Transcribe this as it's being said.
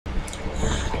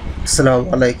আসসালামু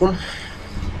আলাইকুম।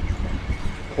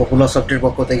 পপুলারসফটের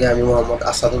পক্ষ থেকে আমি মোহাম্মদ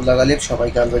আসাদুল্লাহ গালিব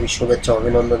সবাইকে আন্তরিক শুভেচ্ছা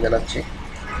অভিনন্দন জানাচ্ছি।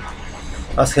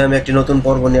 আজকে আমি একটি নতুন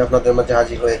পর্ব নিয়ে আপনাদের মাঝে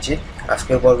হাজির হয়েছি।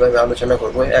 আজকের পর্বে আমি আলোচনা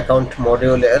করব অ্যাকাউন্ট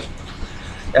মডিউলের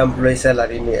এমপ্লয়ি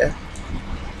স্যালারি নিয়ে।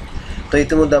 তো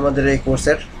ইতিমধ্যে আমাদের এই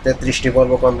কোর্সের 33টি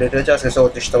পর্ব কমপ্লিট হয়েছে, আজকে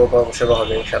 34তম পর্ব শুরু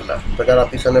হবে ইনশাল্লাহ। তো যারা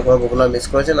পিছনের পর্বগুলো মিস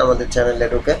করেছেন আমাদের চ্যানেলে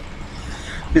ঢুকে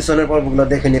পিছনের পর্বগুলো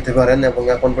দেখে নিতে পারেন, এবং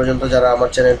এখন পর্যন্ত যারা আমার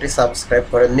চ্যানেলটি সাবস্ক্রাইব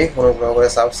করেননি অনুগ্রহ করে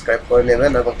সাবস্ক্রাইব করে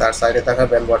নেবেন এবং তার সাইডে থাকা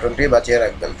বেল বাটনটি বাজিয়ে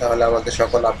রাখবেন, তাহলে আমাদের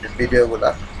সকল আপডেট ভিডিওগুলো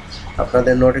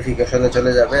আপনাদের নোটিফিকেশনে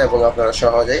চলে যাবে এবং আপনারা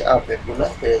সহজেই আপডেটগুলো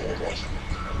পেয়ে যাবেন।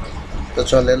 তো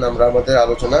চলেন আমরা আমাদের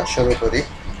আলোচনা শুরু করি।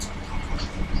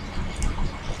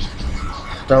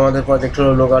 তো আমাদের প্রজেক্ট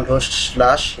হলো লোকাল হোস্ট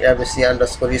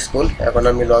 /abc_school। এখন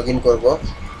আমি লগ ইন করবো।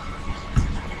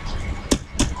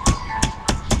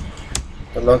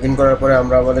 তো লগ ইন করার পরে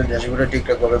আমরা আমাদের ড্যাশবোর্ডে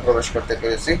ঠিকঠাকভাবে প্রবেশ করতে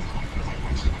পেরেছি।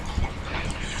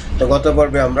 তো গত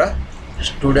পর্বে আমরা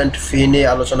স্টুডেন্ট ফি নিয়ে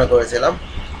আলোচনা করেছিলাম।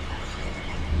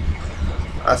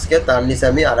 আজকে তার নিচে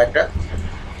আমি আর একটা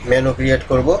মেনু ক্রিয়েট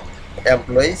করব,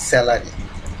 এমপ্লয়ি স্যালারি।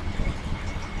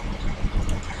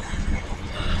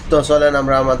 তো চলেন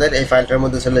আমরা আমাদের এই ফাইলটার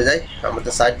মধ্যে চলে যাই,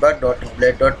 আমাদের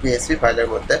sidebar.blade.php ফাইলের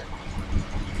মধ্যে।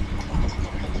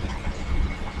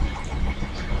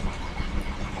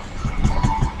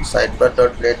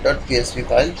 sidebar.blade.php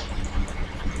file.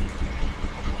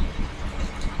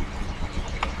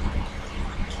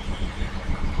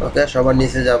 ওকে, সবার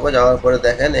নিচে যাব, যাওয়ার পরে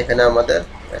দেখেন এখানে আমাদের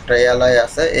একটা এলআই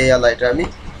আছে। এই এলআইটা আমি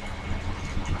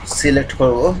সিলেক্ট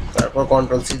করব, তারপর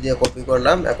কন্ট্রোল সি দিয়ে কপি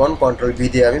করলাম, এখন কন্ট্রোল ভি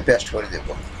দিয়ে আমি পেস্ট করে দেব।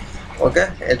 ওকে,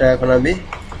 এটা এখন আমি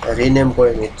রিনেম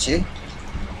করে নিচ্ছি।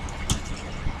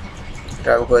 এটা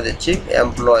আমি করে দিচ্ছি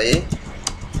এমপ্লয়ি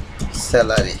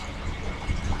স্যালারি।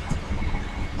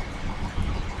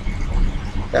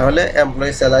 তাহলে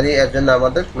এমপ্লয়ি স্যালারি এর জন্য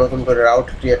আমাদের নতুন করে রাউট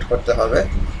ক্রিয়েট করতে হবে।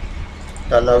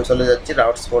 তাহলে আমি চলে যাচ্ছি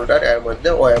রাউটস ফোল্ডার, এর মধ্যে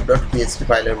web.php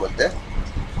ফাইলের মধ্যে।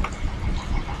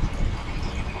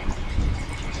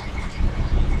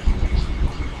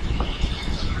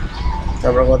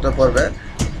 আমরা গত পর্বে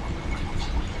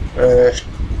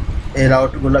এই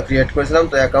রাউটগুলো ক্রিয়েট করেছিলাম।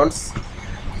 তো অ্যাকাউন্টস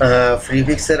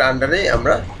প্রিফিক্সের আন্ডারেই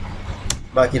আমরা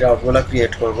বাকি রাউটগুলো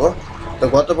ক্রিয়েট করব। তো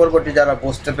গত পর্বটি যারা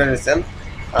বুঝতে পেরেছেন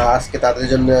আজকে তাদের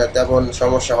জন্য তেমন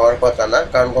সমস্যা হওয়ার কথা না,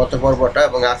 কারণ গত পর্বটা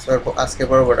এবং আজকের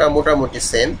পর্বটা মোটামুটি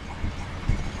সেম।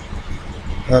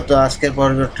 তো আজকের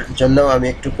পর্বের জন্য আমি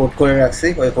একটু কোড করে রাখছি,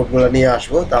 ওই কোডগুলো নিয়ে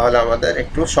আসবো, তাহলে আমাদের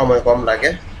একটু সময় কম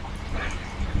লাগে।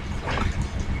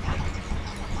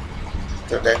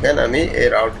 তো দেখেন আমি এই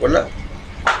রাউটগুলো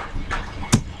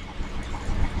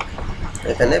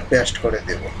এখানে পেস্ট করে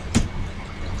দেব।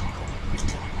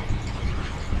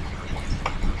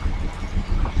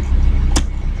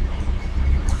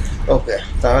 ওকে,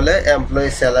 তাহলে এমপ্লয়ি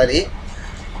স্যালারি,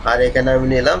 আর এখানে আমি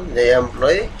নিলাম যে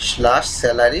এমপ্লয়ি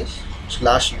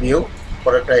 /salary/view,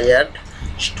 পরেরটা অ্যাড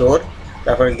স্টোর,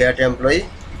 তারপর গেট এমপ্লয়ি,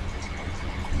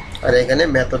 আর এখানে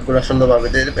মেথডগুলো সুন্দরভাবে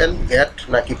দিয়ে দেবেন, গেট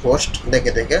নাকি পোস্ট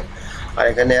দেখে দেখে। আর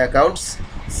এখানে অ্যাকাউন্টস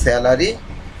স্যালারি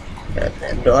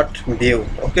ডট ভিউ।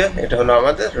 ওকে, এটা হলো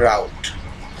আমাদের রাউট।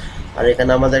 আর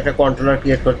এখানে আমাদের একটা কন্ট্রোলার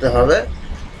ক্রিয়েট করতে হবে,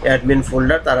 অ্যাডমিন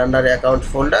ফোল্ডার, তার আন্ডারে অ্যাকাউন্ট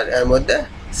ফোল্ডার, এর মধ্যে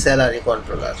স্যালারি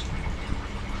কন্ট্রোলার।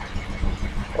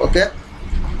 ওকে,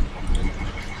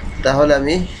 তাহলে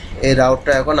আমি এই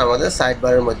রাউটটা এখন আমাদের সাইড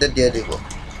বারের মধ্যে দিয়ে দিব।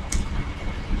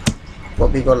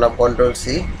 কপি করলাম, কন্ট্রোল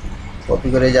সি, কপি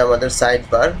করে যে আমাদের সাইড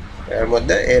বার, এর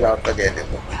মধ্যে এই রাউটটা দিয়ে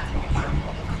দেব।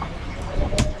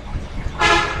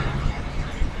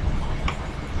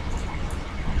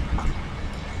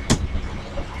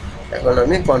 এখন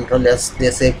আমি কন্ট্রোল এস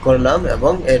দিয়ে সেভ করলাম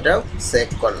এবং এটাও সেভ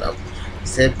করলাম।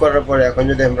 সেভ করার পরে এখন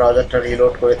যদি আমি ব্রাউজারটা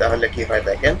রিলোড করি তাহলে কি হয়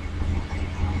দেখেন।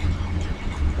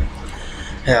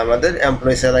 হ্যাঁ, আমাদের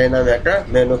এমপ্লয়ি স্যালারি নামে একটা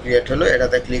মেনু ক্রিয়েট হলো,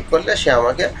 এটাতে ক্লিক করলে সে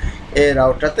আমাকে এই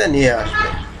রাউটটাতে নিয়ে আসবে।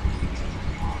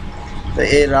 তো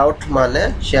এই রাউট মানে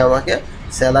সে আমাকে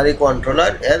স্যালারি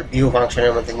কন্ট্রোলার এর ভিউ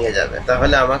ফাংশনের মধ্যে নিয়ে যাবে।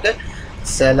 তাহলে আমাকে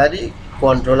স্যালারি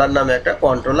কন্ট্রোলার নামে একটা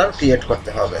কন্ট্রোলার ক্রিয়েট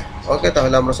করতে হবে। ওকে,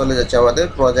 তাহলে আমরা চলে যাচ্ছি আমাদের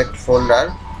প্রজেক্ট ফোল্ডার।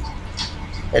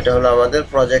 এটা হলো আমাদের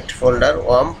প্রজেক্ট ফোল্ডার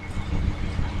ওয়াম,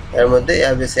 এর মধ্যে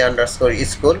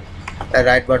abc_school,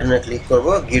 রাইট বাটনে ক্লিক করব,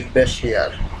 গিট বেশ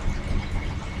হিয়ার।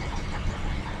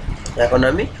 এখন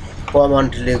আমি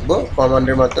কমান্ড লিখব,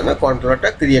 কমান্ডের মাধ্যমে কন্ট্রোলারটা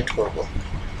ক্রিয়েট করব।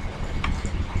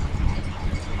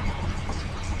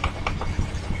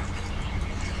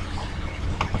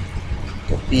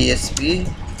 PHP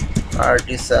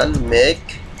artisan make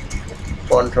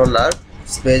controller,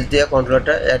 space দিয়ে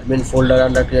কন্ট্রোলারটা অ্যাডমিন ফোল্ডার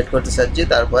আন্ডার ক্রিয়েট করতে চাচ্ছি,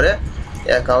 তারপরে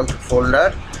অ্যাকাউন্ট ফোল্ডার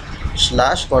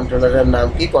স্ল্যাশ কন্ট্রোলারের নাম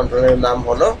কি, কন্ট্রোলারের নাম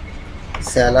হলো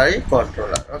স্যালারি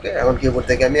কন্ট্রোলার। ওকে, এখন কিবোর্ড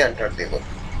থেকে আমি এন্টার দেব।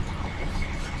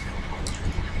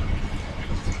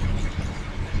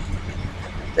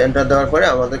 এন্টার দেওয়ার পরে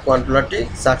আমাদের কন্ট্রোলারটি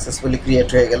সাকসেসফুলি ক্রিয়েট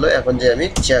হয়ে গেল। এখন যে আমি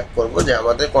চেক করব যে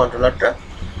আমাদের কন্ট্রোলারটা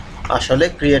আসলে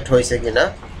ক্রিয়েট হয়েছে কিনা।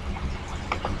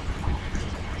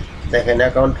 দেখেন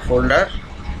অ্যাকাউন্ট ফোল্ডার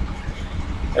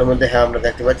এর মধ্যে হ্যাঁ আমরা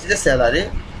দেখতে পাচ্ছি যে স্যালারি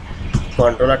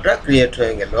কন্ট্রোলারটা ক্রিয়েট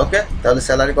হয়ে গেল। ওকে, তাহলে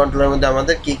স্যালারি কন্ট্রোলারের মধ্যে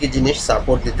আমাদের কি কি জিনিস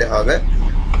সাপোর্ট দিতে হবে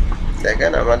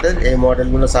দেখেন, আমাদের এই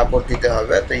মডেলগুলো সাপোর্ট দিতে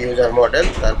হবে। তো ইউজার মডেল,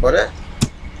 তারপরে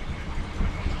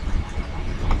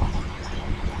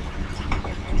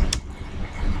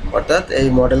অর্থাৎ এই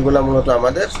মডেলগুলো মূলত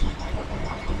আমাদের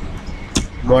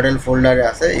মডেল ফোল্ডারে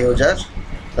আছে। ইউজার,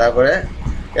 তারপরে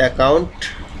অ্যাকাউন্ট,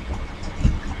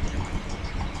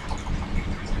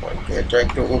 এটা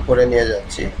একটু উপরে নিয়ে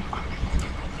যাচ্ছি।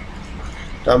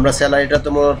 তো আমরা স্যালারিটা তো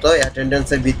মূলত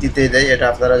অ্যাটেন্ডেন্সের ভিত্তিতেই দেই, এটা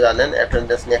আপনারা জানেন,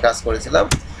 অ্যাটেন্ডেন্স নিয়ে কাজ করেছিলাম।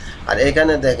 আর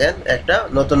এখানে দেখেন একটা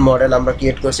নতুন মডেল আমরা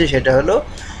ক্রিয়েট করছি, সেটা হলো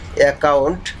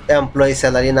অ্যাকাউন্ট এমপ্লয়ি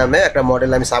স্যালারি নামে একটা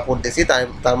মডেল আমি সাপোর্ট দিছি।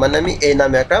 তার মানে আমি এই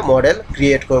নামে একটা মডেল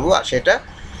ক্রিয়েট করব, আর সেটা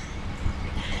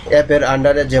অ্যাপের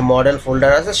আন্ডারে যে মডেল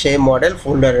ফোল্ডার আছে সেই মডেল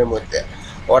ফোল্ডারের মধ্যে।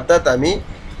 অর্থাৎ আমি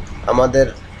আমাদের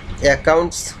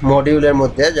অ্যাকাউন্টস মডিউলের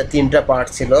মধ্যে যে তিনটা পার্ট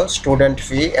ছিল, স্টুডেন্ট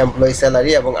ফি, এমপ্লয়ি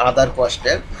স্যালারি এবং আদার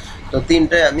কস্টের, তো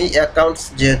তিনটায় আমি অ্যাকাউন্টস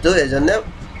যেহেতু এই জন্য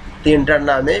তিনটার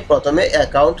নামে প্রথমে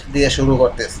অ্যাকাউন্ট দিয়ে শুরু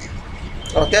করতেছি।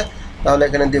 ওকে, তাহলে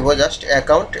এখানে দিব জাস্ট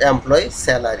অ্যাকাউন্ট এমপ্লয়ি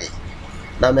স্যালারি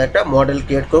নামে একটা মডেল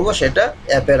ক্রিয়েট করব, সেটা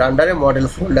অ্যাপের আন্ডারে মডেল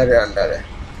ফোল্ডারের আন্ডারে।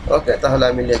 ওকে, তাহলে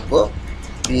আমি লিখব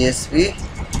PSP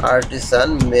artisan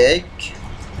make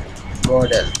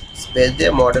model, space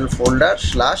দিয়ে মডেল ফোল্ডার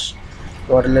স্ল্যাশ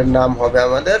মডেলের নাম হবে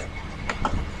আমাদের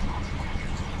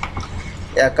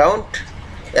অ্যাকাউন্ট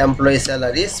এমপ্লয়ি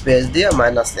স্যালারি, স্পেস দিয়ে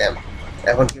 -m।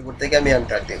 এখন কিবোর্ড থেকে আমি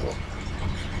এন্টার দেব।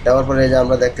 দেওয়ার পরে যে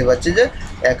আমরা দেখতে পাচ্ছি যে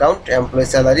অ্যাকাউন্ট এমপ্লয়ি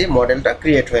স্যালারি মডেলটা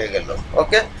ক্রিয়েট হয়ে গেল।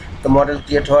 ওকে, তো মডেল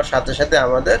ক্রিয়েট হওয়ার সাথে সাথে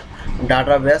আমাদের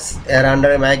ডাটাবেস এর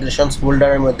আন্ডারে মাইগ্রেশনস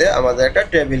ফোল্ডারের মধ্যে আমাদের একটা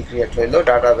টেবিল ক্রিয়েট হইলো,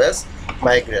 ডাটাবেস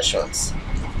মাইগ্রেশনস।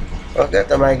 ওকে,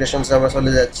 তো মাইগ্রেশনস আমরা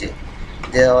চলে যাচ্ছি,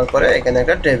 যাওয়ার পরে এখানে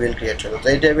একটা টেবিল ক্রিয়েট হলো। তো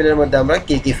এই টেবিলের মধ্যে আমরা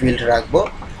কি কি ফিল্ড রাখবো,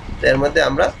 তো এর মধ্যে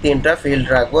আমরা তিনটা ফিল্ড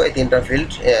রাখবো। এই তিনটা ফিল্ড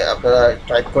আপনারা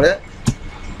টাইপ করে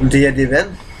দিয়ে দিবেন।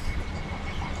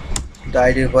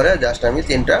 আইডির পরে জাস্ট আমি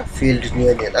তিনটা ফিল্ড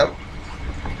নিয়ে নিলাম।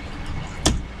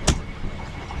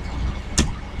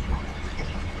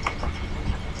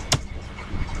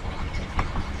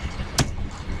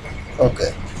 ওকে,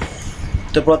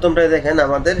 তো প্রথমটাই দেখেন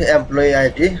আমাদের এমপ্লয়ি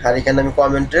আইডি, আর এখানে আমি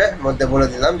কমেন্টের মধ্যে বলে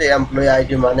দিলাম যে এমপ্লয়ি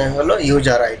আইডি মানে হলো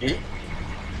ইউজার আইডি,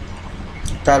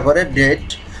 তারপরে ডেট।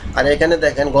 আর এখানে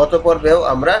দেখেন গত পর্বেও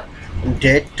আমরা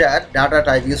ডেটটার ডাটা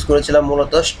টাইপ ইউজ করেছিলাম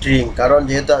মূলত স্ট্রিং, কারণ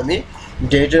যেহেতু আমি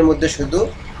ডেটের মধ্যে শুধু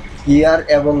ইয়ার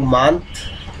এবং মান্থ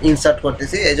ইনসার্ট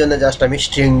করতেছি, এই জন্য জাস্ট আমি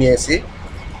স্ট্রিং নিয়েছি।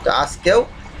 তো আজকেও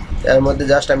এর মধ্যে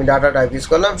জাস্ট আমি ডাটা টাইপ ইউজ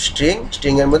করলাম স্ট্রিং,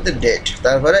 স্ট্রিংয়ের মধ্যে ডেট,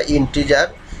 তারপরে ইন্টিজার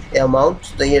অ্যামাউন্ট।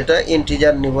 তো এটা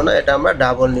ইন্টিজার নিব না, এটা আমরা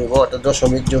ডাবল নিব, অর্থাৎ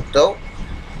দশমিক যুক্তও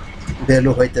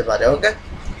ভ্যালু হইতে পারে। ওকে,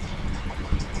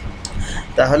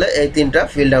 তাহলে এই তিনটা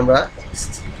ফিল্ড আমরা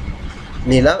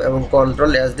নিলাম এবং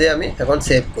কন্ট্রোল এস দিয়ে আমি এখন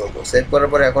সেভ করব। সেভ করার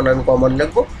পরে এখন আমি কমান্ড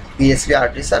লিখব পিএসপি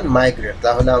আর্টিসান মাইগ্রেট,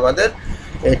 তাহলে আমাদের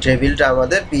এই টেবিলটা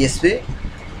আমাদের পিএসপি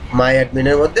মাই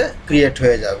অ্যাডমিনের মধ্যে ক্রিয়েট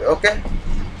হয়ে যাবে। ওকে,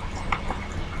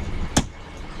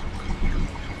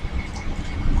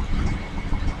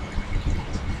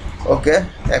 ওকে,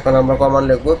 এখন আমরা কমান্ড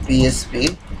লিখব পিএসপি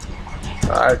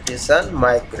আর্টিসান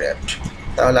মাইগ্রেট,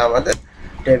 তাহলে আমাদের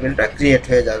টেবিলটা ক্রিয়েট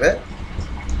হয়ে যাবে।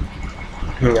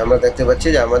 আমরা দেখতে পাচ্ছি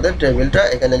যে আমাদের টেবিলটা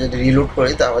এখানে যদি রিলোড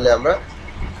করি তাহলে আমরা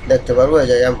দেখতে পারবো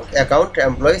যে অ্যাকাউন্ট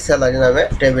এমপ্লয়ি স্যালারি নামে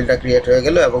টেবিলটা ক্রিয়েট হয়ে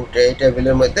গেল, এবং এই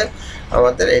টেবিলের মধ্যে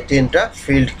আমাদের এই তিনটা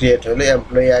ফিল্ড ক্রিয়েট হলো,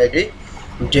 এমপ্লয়ি আইডি,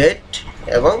 ডেট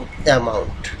এবং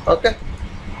অ্যামাউন্ট। ওকে,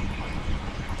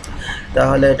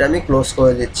 তাহলে এটা আমি ক্লোজ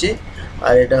করে দিচ্ছি।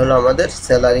 আর এটা হলো আমাদের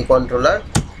স্যালারি কন্ট্রোলার।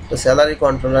 তো স্যালারি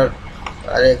কন্ট্রোলার,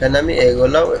 আর এখানে আমি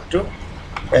এগুলোও একটু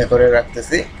করে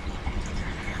রাখতেছি।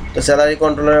 তো স্যালারি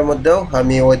কন্ট্রোলারের মধ্যেও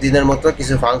আমি ওই দিনের মতো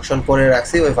কিছু ফাংশন করে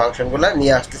রাখছি, ওই ফাংশনগুলো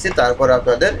নিয়ে আসতেছি, তারপর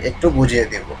আপনাদের একটু বুঝিয়ে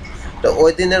দেব। তো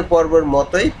ওই দিনের পর্বের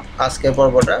মতোই আজকের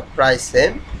পর্বটা প্রায়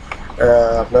সেম।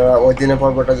 আপনারা ওই দিনের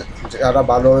পর্বটা যারা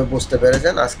ভালোভাবে বুঝতে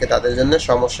পেরেছেন, আজকে তাদের জন্য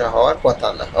সমস্যা হওয়ার কথা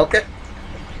না। ওকে,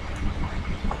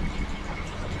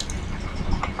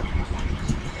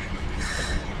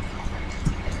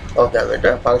 ওকে, আমি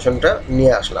এটা ফাংশনটা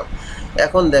নিয়ে আসলাম।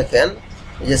 এখন দেখেন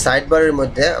যে সাইড বারের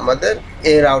মধ্যে আমাদের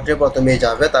এই রাউটে প্রথমেই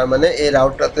যাবে, তার মানে এই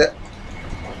রাউটটাতে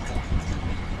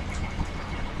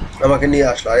আমাকে নিয়ে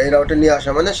আসলো। আর এই রাউটে নিয়ে আসা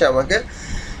মানে সে আমাকে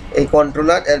এই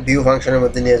কন্ট্রোলার এর ভিউ ফাংশনের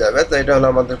মধ্যে নিয়ে যাবে। তো এটা হলো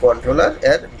আমাদের কন্ট্রোলার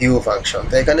এর ভিউ ফাংশন।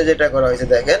 তো এখানে যেটা করা হয়েছে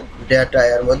দেখেন, ডেটা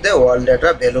এর মধ্যে ওয়াল ডেটা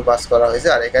ভ্যালু পাস করা হয়েছে,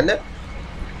 আর এখানে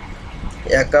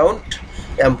অ্যাকাউন্ট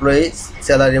এমপ্লয়ি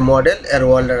স্যালারি মডেল এর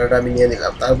ওয়াল ডাটাটা আমি নিয়ে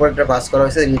নিলাম। তারপর এটা পাস করা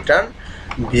হয়েছে return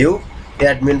view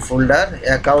admin folder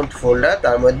account folder,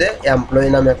 তার মধ্যে এমপ্লয়ি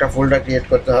নামে একটা ফোল্ডার ক্রিয়েট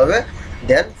করতে হবে।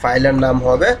 দেন ফাইলের নাম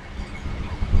হবে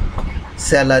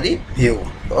স্যালারি ভিউ।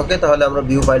 ওকে, তাহলে আমরা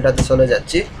ভিউ ফাইলটাতে চলে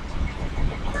যাচ্ছি।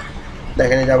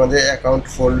 দেখেন এই যে আমাদের অ্যাকাউন্ট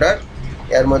ফোল্ডার,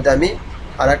 এর মধ্যে আমি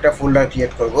আর একটা ফোল্ডার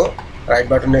ক্রিয়েট করব। রাইট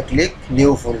বাটনে ক্লিক,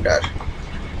 নিউ ফোল্ডার।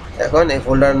 এখন এই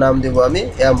ফোল্ডার নাম দেব আমি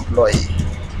এমপ্লয়ি।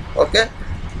 ওকে,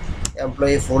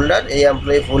 এমপ্লয়ি ফোল্ডার, এই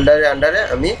এমপ্লয়ি ফোল্ডারের আন্ডারে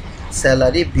আমি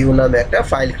স্যালারি ভিউ নামে একটা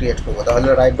ফাইল ক্রিয়েট করব। তাহলে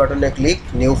রাইট বাটনে ক্লিক,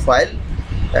 নিউ ফাইল।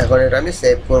 এখন এটা আমি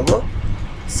সেভ করব,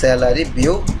 salary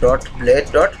view dot blade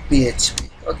dot PHP.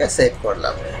 ওকে, সেভ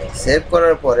করলাম। সেভ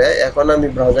করার পরে এখন আমি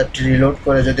ব্রাউজারটি রিলোড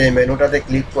করে যদি এই মেনুটাতে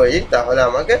ক্লিক করি, তাহলে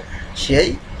আমাকে সেই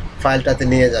ফাইলটাতে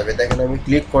নিয়ে যাবে। দেখেন আমি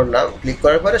ক্লিক করলাম, ক্লিক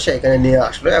করার পরে সেইখানে নিয়ে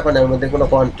আসলো। এখন এর মধ্যে কোনো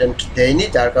কন্টেন্ট দেয়নি,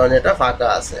 যার কারণে এটা ফাঁকা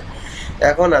আছে।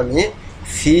 এখন আমি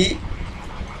ফি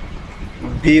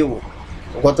ভিউ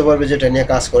গত পর্বে যেটা নিয়ে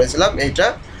কাজ করেছিলাম, এইটা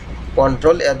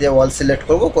কন্ট্রোল এ দিয়ে ওয়াল সিলেক্ট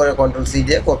করব, করে কন্ট্রোল সি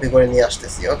দিয়ে কপি করে নিয়ে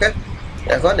আসতেছি। ওকে,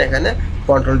 এখন এখানে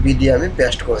কন্ট্রোল বি দিয়ে আমি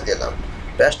পেস্ট করে দিলাম।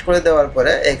 পেস্ট করে দেওয়ার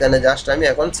পরে এখানে জাস্ট আমি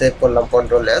এখন সেভ করলাম,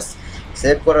 কন্ট্রোল এস।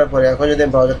 সেভ করার পরে এখন যদি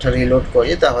ব্রাউজারটা রিলোড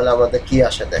করি, তাহলে আমাদের কি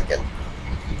আসে দেখেন।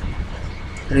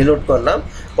 রিলোড করলাম,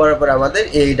 করার পরে আমাদের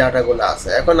এই ডাটাগুলো আছে।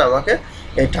 এখন আমাকে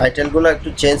এই টাইটেলগুলো একটু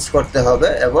চেঞ্জ করতে হবে,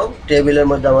 এবং টেবিলের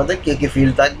মধ্যে আমাদের কী কী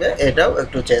ফিল্ড থাকবে এটাও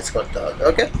একটু চেঞ্জ করতে হবে।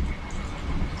 ওকে,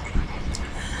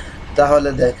 তাহলে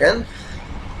দেখেন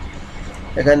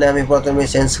এখানে আমি প্রথমে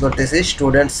চেঞ্জ করতেছি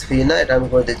স্টুডেন্টস ফি, না এটা আমি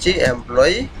করে দিচ্ছি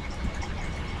এমপ্লয়ি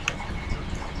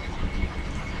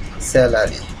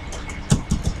স্যালারি,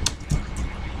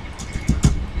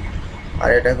 আর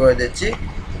এটা করে দিচ্ছি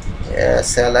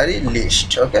স্যালারি লিস্ট।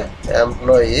 ওকে,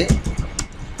 এমপ্লয়ি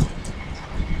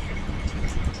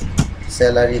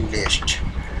স্যালারি লিস্ট।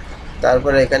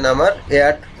 তারপরে এখানে আমার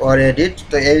অ্যাড অর এডিট,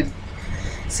 তো এই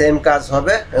সেম কাজ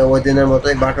হবে ওই দিনের মতো।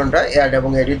 এই বাটনটা অ্যাড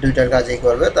এবং এডিট দুইটার কাজই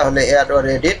করবে। তাহলে add or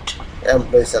edit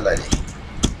employee salary.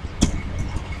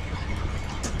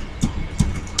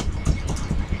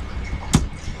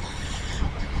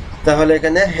 তাহলে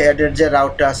এখানে অ্যাডের যে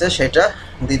রাউটটা আছে সেটা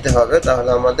দিতে হবে। তাহলে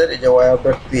আমাদের এই যে ওয়েব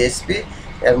ডট পিএইচপি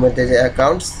এর মধ্যে যে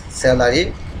অ্যাকাউন্টস স্যালারি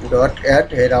ডট অ্যাড,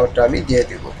 এই রাউটটা আমি দিয়ে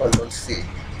দিব, কন্ট্রোল সি।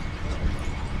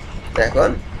 এখন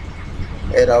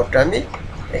এই রাউটটা আমি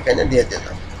এখানে দিয়ে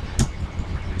দিলাম।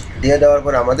 দিয়ে দেওয়ার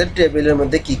পর আমাদের টেবিলের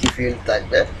মধ্যে কি কি ফিল্ড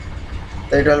থাকবে,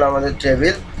 তো এটা হলো আমাদের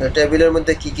টেবিল। তো টেবিলের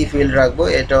মধ্যে কি কি ফিল্ড রাখবো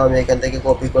এটাও আমি এখান থেকে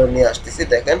কপি করে নিয়ে আসতেছি।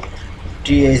 দেখেন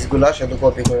টিএইচগুলো শুধু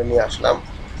কপি করে নিয়ে আসলাম।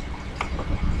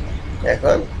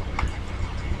 এখন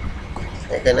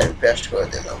এখানে আমি পেস্ট করে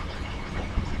দিলাম।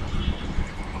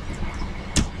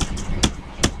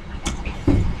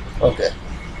 ওকে,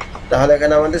 তাহলে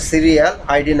এখানে আমাদের serial,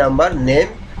 ID number, name,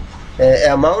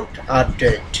 amount আর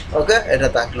ডেট। ওকে, এটা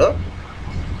থাকলো।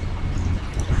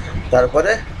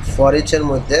 তারপরে ফর ইচের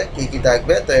মধ্যে কি কি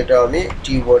থাকবে, তো এটা আমি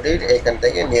টি বডির এখান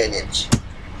থেকে নিয়ে নিচ্ছি।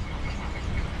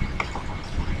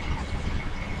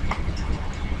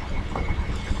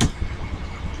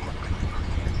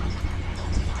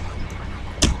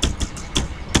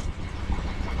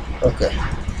 ওকে,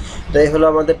 তো এই হলো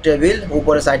আমাদের টেবিল।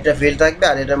 উপরে সাইডটা ফিল্ড থাকবে,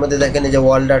 আর এটার মধ্যে দেখেন এই যে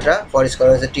ওয়াল ডাটা ফরিস করা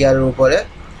হয়েছে টিআরের উপরে।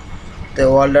 তো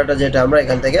ওয়াল ডাটা যেটা আমরা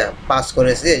এখান থেকে পাস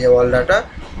করেছি, এই যে ওয়াল ডাটা,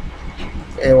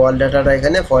 এই ওয়াল ডাটাটা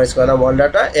এখানে ফরিস করলাম, ওয়াল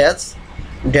ডাটা এজ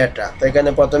ডেটা। তো এখানে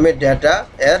প্রথমে ডেটা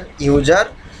এর ইউজার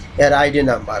এর আইডি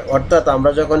নাম্বার, অর্থাৎ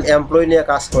আমরা যখন এমপ্লয়ি নিয়ে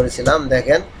কাজ করেছিলাম,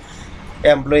 দেখেন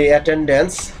এমপ্লয়ি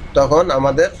অ্যাটেন্ডেন্স, তখন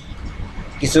আমাদের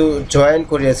কিছু জয়েন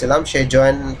করিয়েছিলাম, সেই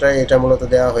জয়েনটা এটা মূলত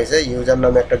দেওয়া হয়েছে। ইউজার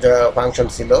নামে একটা ফাংশন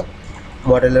ছিল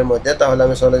মডেলের মধ্যে। তাহলে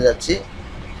আমি চলে যাচ্ছি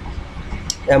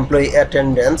এমপ্লয়ি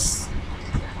অ্যাটেন্ডেন্স।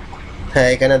 হ্যাঁ,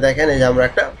 এখানে দেখেন এই যে আমরা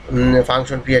একটা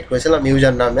ফাংশন ক্রিয়েট করেছিলাম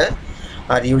ইউজার নামে,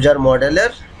 আর ইউজার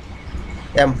মডেলের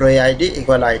এমপ্লয়ি আইডি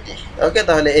ইকুয়াল আইডি। ওকে,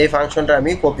 তাহলে এই ফাংশনটা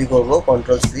আমি কপি করব,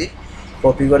 কন্ট্রোল সি।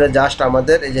 কপি করে জাস্ট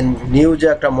আমাদের এই যে নিউ যে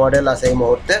একটা মডেল আছে এই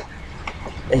মুহূর্তে,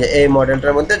 এই যে এই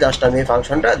মডেলটার মধ্যে জাস্ট আমি এই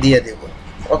ফাংশনটা দিয়ে দেব।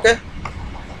 ওকে,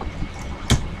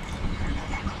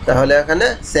 তাহলে এখানে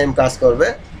সেম কাজ করবে।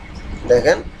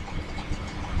 দেখেন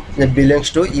যে বিলংস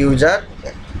টু ইউজার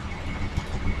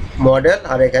মডেল,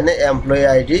 আর এখানে এমপ্লয়ি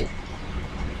আইডি,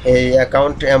 এই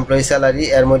অ্যাকাউন্ট এমপ্লয়ি স্যালারি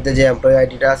এর মধ্যে যে এমপ্লয়ি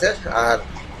আইডিটা আছে, আর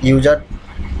ইউজার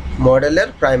মডেলের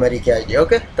প্রাইমারি কি আইডি।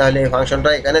 ওকে, তাহলে এই ফাংশনটা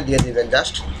এখানে দিয়ে দিবেন,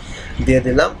 জাস্ট দিয়ে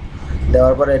দিলাম।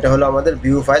 দেওয়ার পরে এটা হলো আমাদের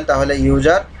ভিউ ফাইল। তাহলে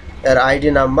ইউজার এর আইডি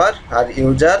নাম্বার, আর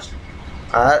ইউজার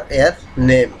আর এর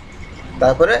নেম,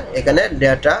 তারপরে এখানে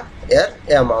ডেটা এর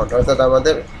অ্যামাউন্ট, অর্থাৎ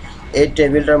আমাদের এই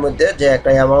টেবিলটার মধ্যে যে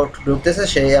একটা অ্যামাউন্ট ঢুকতেছে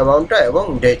সেই অ্যামাউন্টটা এবং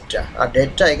ডেটটা, আর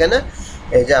ডেটটা এখানে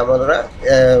এই যে আমরা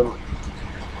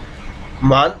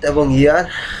মান্থ এবং ইয়ার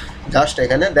জাস্ট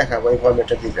এখানে দেখাবো, এই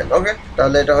ফরম্যাটটা দিবেন। ওকে,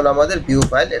 তাহলে এটা হলো আমাদের ভিউ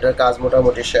ফাইল, এটার কাজ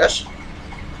মোটামুটি শেষ।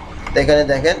 এখানে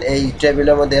দেখেন এই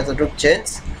টেবিলের মধ্যে এতটুকু চেঞ্জ,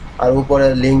 আর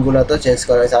উপরের লিঙ্কগুলো তো চেঞ্জ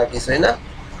করা হয়েছে, আর কিছুই না।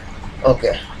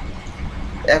 ওকে,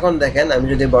 এখন দেখেন আমি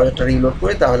যদি ব্রাউজারটা রিলোড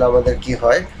করি তাহলে আমাদের কি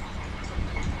হয়,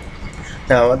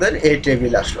 আমাদের এই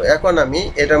টেবিল আসলো। এখন আমি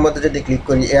এটার মধ্যে যদি ক্লিক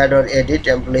করি add or edit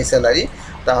employee salary,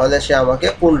 তাহলে সে আমাকে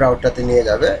কোন রাউটটাতে নিয়ে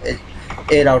যাবে,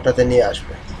 এই রাউটটাতে নিয়ে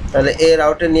আসবে। তাহলে এই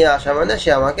রাউটে নিয়ে আসা মানে সে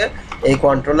আমাকে এই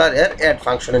কন্ট্রোলার এর অ্যাড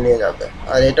ফাংশনে নিয়ে যাবে।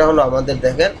 আর এটা হলো আমাদের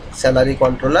দেখেন স্যালারি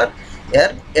কন্ট্রোলার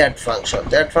এর অ্যাড ফাংশন।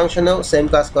 অ্যাড ফাংশনেও সেম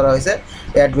কাজ করা হয়েছে,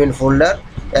 admin folder,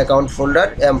 account folder,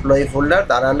 employee folder,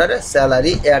 তার আন্ডারে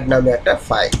স্যালারি অ্যাড নামে একটা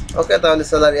ফাইল। ওকে, তাহলে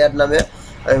স্যালারি অ্যাড নামে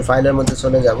আমি ফাইলের মধ্যে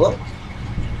চলে যাব,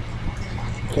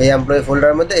 এই এমপ্লয়ি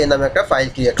ফোল্ডারের মধ্যে এই নামে একটা ফাইল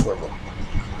ক্রিয়েট করব।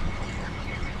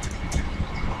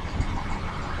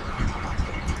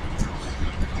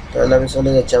 তাহলে আমি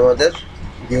চলে যাচ্ছি আমাদের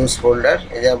ভিউজ ফোল্ডার,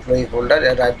 এই যে এমপ্লয়ি ফোল্ডার,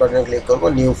 এর রাইট বাটনে ক্লিক করব,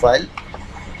 নিউ ফাইল।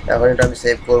 এখন এটা আমি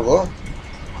সেভ করব,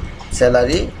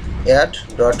 salary add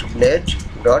dot blade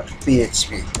dot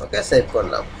PHP. ওকে, সেভ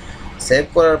করলাম। সেভ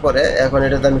করার পরে এখন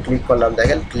এটাতে আমি ক্লিক করলাম,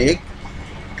 দেখেন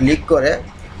ক্লিক করে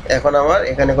এখন আমার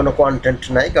এখানে কোনো কন্টেন্ট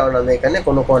নাই, কারণ আমি এখানে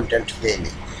কোনো কন্টেন্ট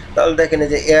দিইনি। তাহলে দেখেন এই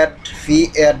যে অ্যাড ফি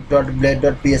add dot blade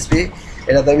dot PHP,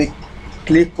 এটাতে আমি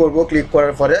ক্লিক করব। ক্লিক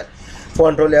করার পরে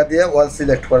কন্ট্রোল এ দিয়ে অল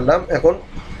সিলেক্ট করলাম। এখন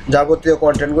যাবতীয়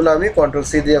কন্টেন্টগুলো আমি কন্ট্রোল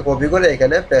সি দিয়ে কপি করে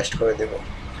এখানে পেস্ট করে দেব।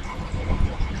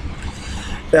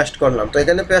 পেস্ট করলাম। তো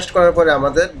এখানে পেস্ট করার পরে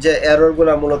আমাদের যে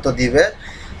এররগুলো মূলত দিবে,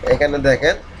 এখানে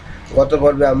দেখেন গত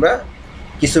পর্বে আমরা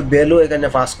কিছু ভ্যালু এখানে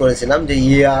পাস করেছিলাম, যে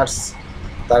ইয়ার্স,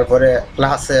 তারপরে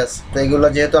ক্লাসেস। তো এগুলো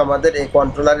যেহেতু আমাদের এই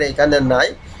কন্ট্রোলারে এখানে নাই,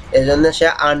 এই জন্য সে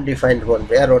আনডিফাইন্ড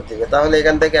বলবে, এরর দিবে। তাহলে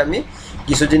এখান থেকে আমি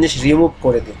কিছু জিনিস রিমুভ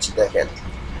করে দিচ্ছি, দেখেন।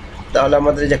 তাহলে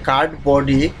আমাদের যে কার্ড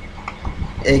বডি,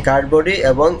 এই কার্ড বডি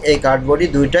এবং এই কার্ড বডি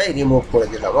দুইটাই রিমুভ করে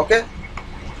দিলাম। ওকে,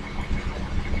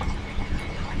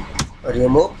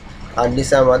 রিমুভ, আর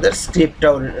নিচে আমাদের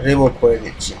স্ক্রিপ্টটাও রিমুভ করে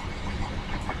দিচ্ছি।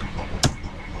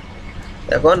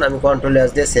 এখন আমি কন্ট্রোল এস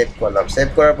দিয়ে সেভ করলাম। সেভ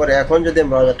করার পরে এখন যদি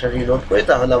ব্রাউজারটা রিলোড করি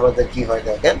তাহলে আমাদের কি হয়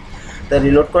দেখেন। তো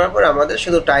রিলোড করার পরে আমাদের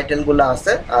শুধু টাইটেলগুলো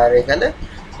আছে, আর এখানে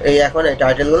এখন এই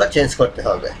টাইটেলগুলো চেঞ্জ করতে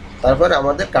হবে। তারপরে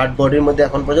আমাদের কার্ড বডির মধ্যে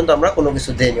এখন পর্যন্ত আমরা কোনো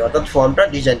কিছু দিইনি, অর্থাৎ ফর্মটা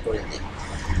ডিজাইন করিনি।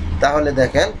 তাহলে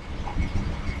দেখেন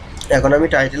এখন আমি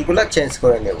টাইটেলগুলো চেঞ্জ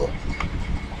করে নেব।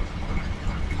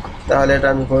 তাহলে এটা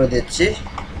আমি করে দিচ্ছি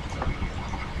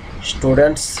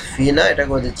স্টুডেন্টস ফি না, এটা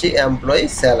করে দিচ্ছি এমপ্লয়ি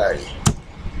স্যালারি।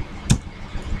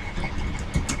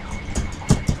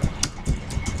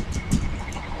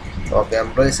 ওকে,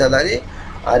 এমপ্লয়ি স্যালারি,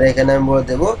 আর এখানে আমি বলে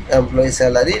দেবো এমপ্লয়ি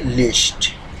স্যালারি লিস্ট।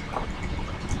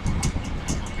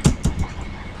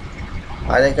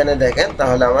 আর এখানে দেখেন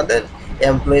তাহলে আমাদের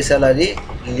এমপ্লয়ি স্যালারি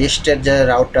লিস্টের যে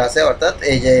রাউটটা আছে, অর্থাৎ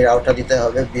এই যে রাউটটা দিতে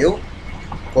হবে, ভিউ,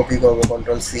 কপি করবো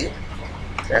কন্ট্রোল সি,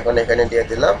 এখন এখানে দিয়ে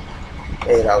দিলাম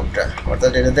এই রাউটটা,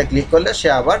 অর্থাৎ এটাতে ক্লিক করলে সে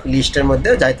আবার লিস্টের মধ্যে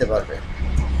যাইতে পারবে।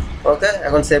 ওকে,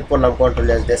 এখন সেভ করলাম কন্ট্রোল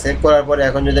এস দিয়ে। সেভ করার পরে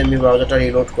এখন যদি আমি ব্রাউজারটা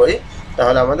রিলোড করি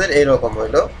তাহলে আমাদের এইরকম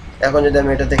হলো। এখন যদি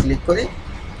আমি এটাতে ক্লিক করি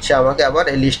সে আমাকে আবার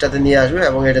এই লিস্টটাতে নিয়ে আসবে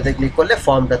এবং এটাতে ক্লিক করলে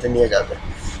ফর্মটাতে নিয়ে যাবে।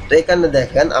 তো এখানে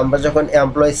দেখেন আমরা যখন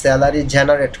এমপ্লয়ি স্যালারি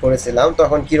জেনারেট করেছিলাম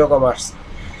তখন কীরকম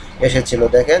এসেছিল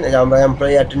দেখেন। এই যে আমরা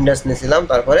এমপ্লয়ি অ্যাটেন্ডেন্স নিয়েছিলাম,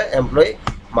 তারপরে এমপ্লয়ি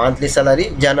মান্থলি স্যালারি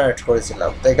জেনারেট করেছিলাম।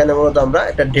 তো এখানে মূলত আমরা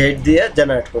একটা ডেট দিয়ে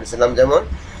জেনারেট করেছিলাম, যেমন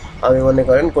আমি মনে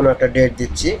করেন কোনো একটা ডেট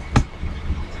দিচ্ছি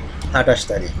 28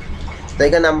 তারিখ। তো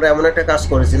এখানে আমরা এমন একটা কাজ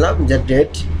করেছিলাম যে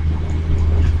ডেট,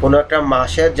 কোনো একটা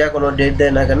মাসের যে কোনো ডেট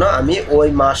দেয় না কেন, আমি ওই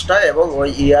মাসটা এবং ওই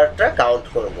ইয়ারটা কাউন্ট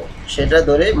করব, সেটা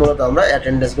ধরেই মূলত আমরা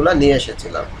অ্যাটেন্ডেন্সগুলো নিয়ে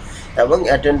এসেছিলাম। এবং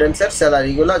অ্যাটেন্ডেন্সের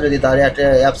স্যালারিগুলো যদি তার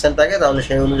অ্যাবসেন্ট থাকে তাহলে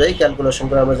সেই অনুযায়ী ক্যালকুলেশন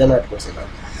করে আমরা জেনারেট করছিলাম।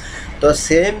 তো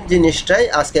সেম জিনিসটাই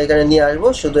আজকে এখানে নিয়ে আসবো,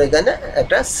 শুধু এখানে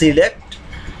একটা সিলেক্ট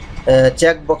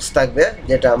চেকবক্স থাকবে,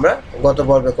 যেটা আমরা গত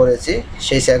পর্বে করেছি,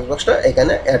 সেই চেকবক্সটা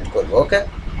এখানে অ্যাড করব। ওকে,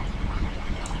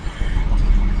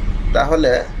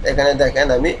 তাহলে এখানে দেখেন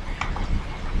আমি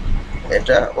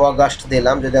এটা অগাস্ট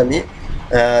দিলাম, যদি আমি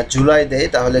জুলাই দেই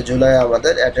তাহলে জুলাই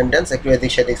আমাদের অ্যাটেন্ডেন্স একটু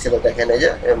এদিক সেদিক ছিল, দেখেন এই যে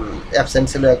অ্যাবসেন্ট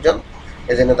ছিল একজন,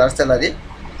 এই জন্য তার স্যালারি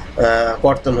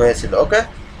কর্তন হয়েছিল। ওকে,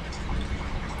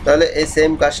 তাহলে এই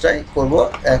সেম কাজটাই করব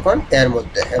এখন এর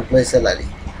মধ্যে এমপ্লয়ি স্যালারি।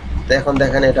 তো এখন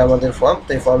দেখেন এটা আমাদের ফর্ম, তো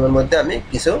এই ফর্মের মধ্যে আমি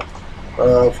কিছু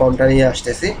ফর্মটা নিয়ে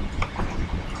আসতেছি।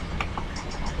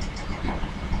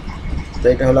 তো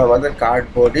এটা হলো আমাদের কার্ড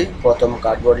বডি, প্রথম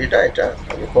কার্ড বডিটা, এটা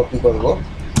আমি কপি করব।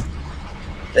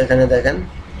 এখানে দেখেন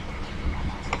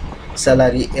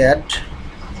স্যালারি অ্যাড,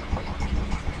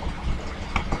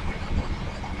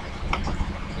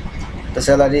 তো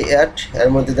স্যালারি অ্যাড এর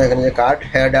মধ্যে দেখেন যে কার্ড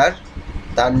হেডার,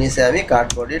 তার নিচে আমি কার্ড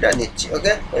বডিটা নিচ্ছি।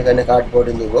 ওকে, এখানে কার্ড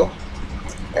বডি নিব।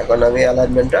 এখন আমি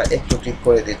অ্যালাইনমেন্টটা একটু ঠিক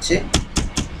করে দিচ্ছি।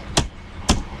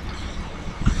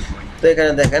 তো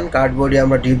এখানে দেখেন কার্ড বডি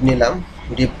আমরা ডিপ নিলাম,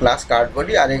 ডিপ ক্লাস কার্ড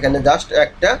বডি, আর এখানে জাস্ট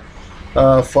একটা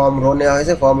ফর্ম রো নেওয়া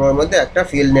হয়েছে। ফর্ম রোর মধ্যে একটা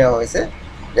ফিল্ড নেওয়া হয়েছে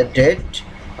যে ডেট,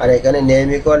 আর এখানে name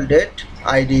equal date,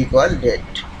 ID equal date,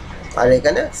 আর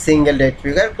এখানে সিঙ্গেল ডেট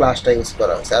ফিগার ক্লাসটা ইউজ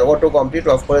করা হয়েছে, আর অটো কমপ্লিট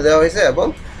অফ করে দেওয়া হয়েছে, এবং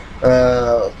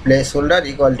প্লেস হোল্ডার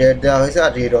ইকুয়াল ডেট দেওয়া হয়েছে,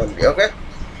 আর রিড অনলি। ওকে,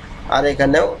 আর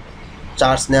এখানেও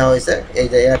চার্জ নেওয়া হয়েছে, এই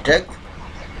যে এয়ার ট্যাগ,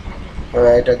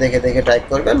 এটা দেখে দেখে টাইপ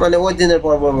করবেন, মানে ওই দিনের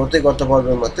পর্বের মতোই, গত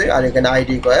পর্বের মতোই, আর এখানে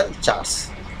আইডি ইকুয়াল চার্জ।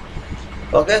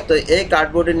 ওকে, তো এই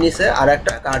কার্ডবোর্ডের নিচে আর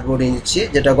একটা কার্ডবোর্ড নিচ্ছি,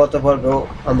 যেটা গত পর্বেও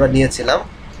আমরা নিয়েছিলাম,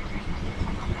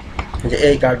 যে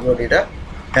এই কার্ডবোর্ডটা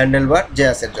হ্যান্ডেল বার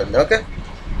জেএসের জন্য। ওকে,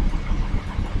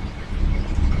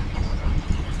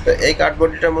 তো এই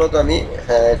কার্ডবোর্ডটা মূলত আমি,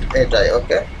 হ্যাঁ এটাই।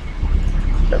 ওকে,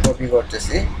 এটা কপি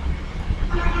করতেছি,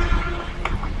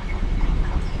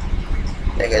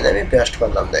 এখানে আমি পেস্ট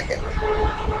করলাম। দেখেন,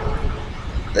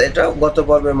 তো এটা গত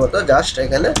পর্বের মতো, জাস্ট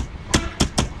এখানে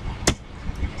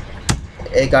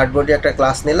এই কার্ডবোর্ডে একটা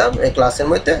ক্লাস নিলাম, এই ক্লাসের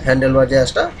মধ্যে হ্যান্ডেল বার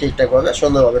জেএসটা ঠিকঠাকভাবে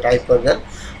সুন্দরভাবে টাইপ করবেন,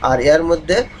 আর এর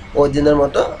মধ্যে ওই দিনের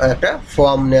মতো একটা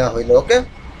ফর্ম নেওয়া হইলো। ওকে,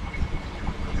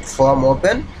 ফর্ম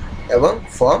ওপেন এবং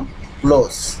ফর্ম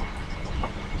ক্লোজ,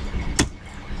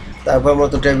 তারপর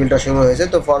মতো টেবিলটা শুরু হয়েছে।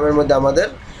 তো ফর্মের মধ্যে আমাদের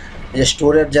যে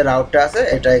স্টোরের যে রাউটটা আছে,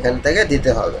 এটা এখান থেকে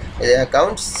দিতে হবে, এই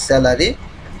অ্যাকাউন্ট স্যালারি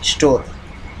স্টোর।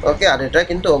 ওকে, আর এটা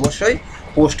কিন্তু অবশ্যই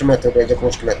পোস্ট মেথড, এই যে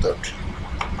পোস্ট মেথড,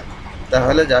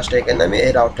 তাহলে জাস্ট এখানে আমি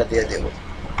এই রাউটটা দিয়ে দেব,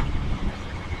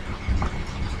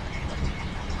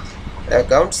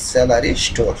 অ্যাকাউন্ট স্যালারি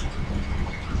স্টোর।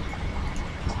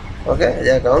 ওকে,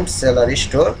 অ্যাকাউন্ট স্যালারি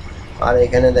স্টোর, আর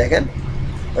এখানে দেখেন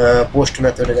পোস্ট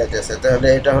মেথডে যাইতেছে, তাহলে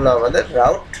এটা হলো আমাদের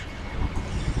রাউট,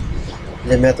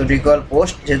 যে মেথড ইকুয়াল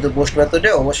পোস্ট, যেহেতু পোস্ট মেথডে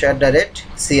অবশ্যই at the rate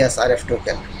CSRF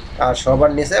token, আর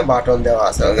সবার নিচে বাটন দেওয়া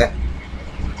আছে। ওকে,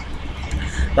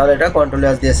 তাহলে এটা কন্ট্রোল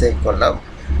এস দিয়ে সেভ করলাম।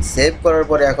 সেভ করার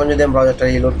পরে এখন যদি আমি ব্রাউজারটা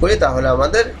রিলোড করি, তাহলে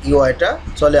আমাদের ইউআইটা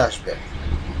চলে আসবে।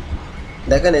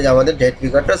 দেখেন, এই যে আমাদের ডেট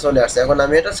ফিগারটা চলে আসছে। এখন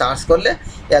আমি এটা সার্চ করলে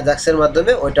অ্যাজাক্সের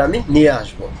মাধ্যমে ওইটা আমি নিয়ে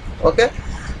আসবো। ওকে,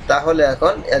 তাহলে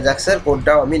এখন অ্যাজাক্সের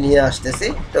কোডটাও আমি নিয়ে আসতেছি।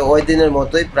 তো ওই দিনের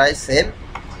মতোই প্রায় সেম,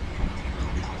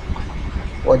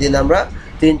 ওই দিন আমরা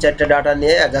 3-4টা ডাটা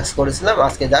নিয়ে অ্যাজাক্স করেছিলাম,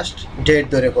 আজকে জাস্ট ডেট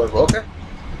ধরে করব। ওকে,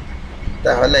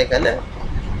 তাহলে এখানে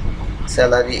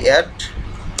স্যালারি অ্যাড,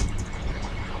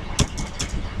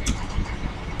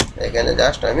 এখানে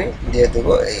জাস্ট আমি দিয়ে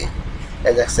দেবো এই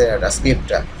অ্যাজাক্সের একটা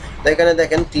স্ক্রিপ্টটা। তো এখানে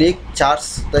দেখেন ক্লিক চার্জ,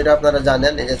 তো এটা আপনারা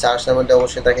জানেন, এই যে চার্জের মধ্যে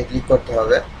অবশ্যই তাকে ক্লিক করতে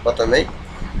হবে প্রথমেই,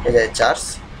 এই যে চার্জ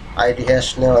আইডি হ্যাশ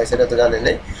নেওয়া হয় সেটা তো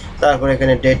জানেনই। তারপর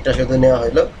এখানে ডেটটা শুধু নেওয়া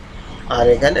হলো, আর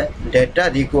এখানে ডেটটা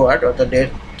রিকোয়ার্ড, অর্থাৎ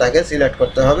ডেটটাকে সিলেক্ট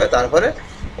করতে হবে। তারপরে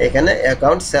এখানে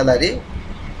অ্যাকাউন্ট স্যালারি,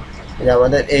 যে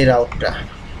আমাদের এই রাউটটা,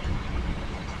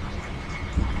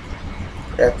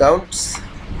 অ্যাকাউন্টস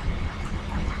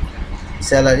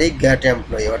স্যালারি গেট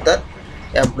এমপ্লয়ি, অর্থাৎ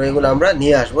এমপ্লয়িগুলো আমরা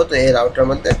নিয়ে আসবো। তো এই রাউটার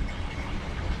মধ্যে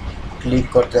ক্লিক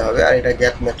করতে হবে, আর এটা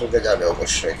গেট মেথডে যাবে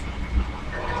অবশ্যই।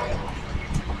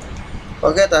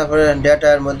 ওকে, তারপরে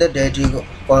ডেটার মধ্যে ডেট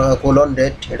কোলন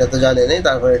ডেট, এটা তো জানেনই,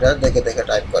 তারপরে এটা দেখে দেখে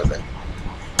টাইপ করবেন।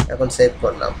 এখন সেভ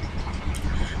করলাম,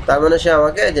 তার মানে সে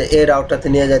আমাকে যে এই রাউটটাতে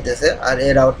নিয়ে যাইতেছে, আর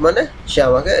এই রাউট মানে সে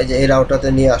আমাকে এই যে এই রাউটটাতে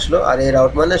নিয়ে আসলো, আর এই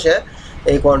রাউট মানে সে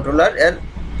এই কন্ট্রোলার এর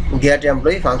গেট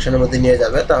এমপ্লয়ি ফাংশনের মধ্যে নিয়ে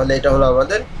যাবে। তাহলে এটা হলো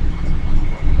আমাদের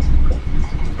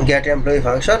গেট এমপ্লয়ি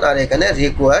ফাংশন, আর এখানে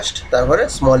রিকোয়েস্ট, তারপরে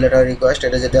স্মল লেটার রিকোয়েস্ট,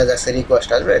 এটা যেটা যাচ্ছে রিকোয়েস্ট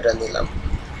আসবে, এটা নিলাম।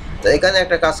 তো এখানে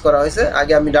একটা কাজ করা হয়েছে,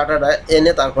 আগে আমি ডাটাটা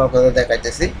এনে তারপর আপনাদের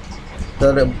দেখাইতেছি। তো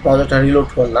ব্রাউজারটা রিলোড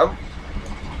করলাম,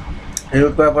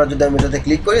 রিলোড করার পর যদি আমি এটাতে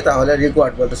ক্লিক করি, তাহলে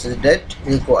রিকোয়ার্ড বলতেছে, ডেট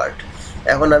রিকোয়ার্ড।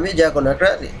 এখন আমি যে কোনো একটা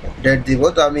ডেট দিব।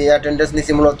 তো আমি অ্যাটেন্ডেন্স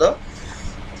নিছি মূলত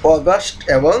অগাস্ট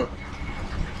এবং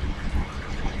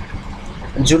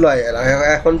জুলাইয়ের।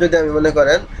 এখন যদি আমি মনে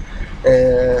করেন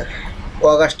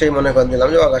অগাস্টেই মনে করেন দিলাম,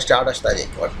 যে অগাস্টে 28 তারিখ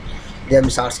দিয়ে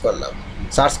আমি সার্চ করলাম।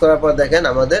 সার্চ করার পর দেখেন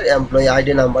আমাদের এমপ্লয়ি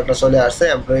আইডি নাম্বারটা চলে আসছে,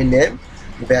 এমপ্লয়ি নেম,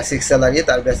 বেসিক স্যালারি,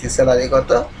 তার বেসিক স্যালারি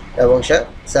কত, এবং সে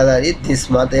স্যালারি দিস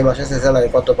মান্থ, এই মাসে সে স্যালারি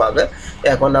কত পাবে।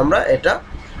 এখন আমরা এটা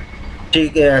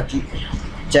ঠিক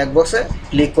চেকবক্সে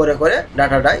ক্লিক করে করে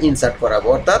ডাটাটা ইনসার্ট করাবো,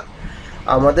 অর্থাৎ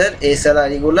আমাদের এই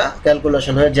স্যালারিগুলা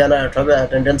ক্যালকুলেশন হয়ে জেনারেট হবে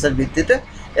অ্যাটেন্ডেন্সের ভিত্তিতে।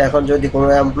 এখন যদি কোনো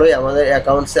এমপ্লয়ি আমাদের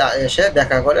অ্যাকাউন্টসে এসে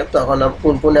দেখা করে, তখন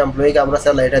কোন কোন এমপ্লয়িকে আমরা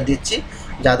স্যালারিটা দিচ্ছি,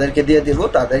 যাদেরকে দিয়ে দিব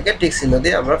তাদেরকে টিক চিহ্ন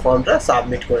দিয়ে আমরা ফর্মটা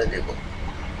সাবমিট করে দেব।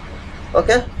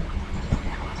 ওকে,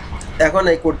 এখন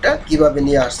এই কোডটা কিভাবে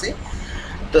নিয়ে আসছি,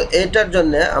 তো এটার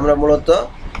জন্য আমরা মূলত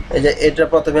এই যে এটা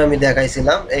প্রথমে আমি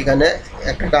দেখাইছিলাম, এখানে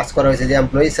একটা কাজ করা হয়েছে যে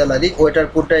এমপ্লয়ি স্যালারি, ওইটার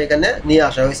কোডটা এখানে নিয়ে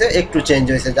আসা হয়েছে, একটু চেঞ্জ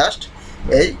হয়েছে জাস্ট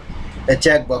এই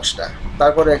চেক বক্সটা।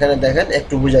 তারপরে এখানে দেখেন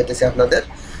একটু বুঝাইতেছি আপনাদের।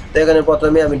 তো এখানে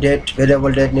প্রথমে আমি ডেট,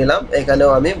 ভেরিয়েবল ডেট নিলাম, এখানেও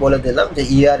আমি বলে দিলাম যে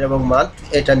ইয়ার এবং মান্থ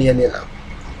এটা নিয়ে নিলাম।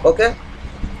 ওকে,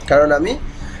 কারণ আমি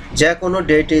যে কোনো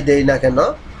ডেটই দেই না কেন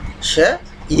সে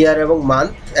ইয়ার এবং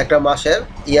মান্থ, একটা মাসের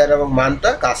ইয়ার এবং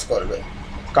মান্থটা কাজ করবে,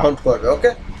 কাউন্ট করবে।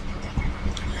 ওকে,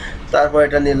 তারপর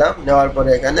এটা নিলাম, নেওয়ার পরে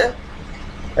এখানে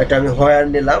এটা আমি হোয়ার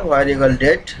নিলাম, হোয়ার ইকুয়াল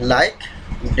ডেট, লাইক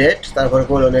ডেট, তারপর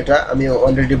কোলন, এটা আমি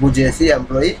অলরেডি বুঝিয়েছি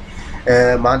এমপ্লয়ি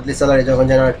মান্থলি স্যালারি যখন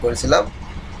জেনারেট করেছিলাম।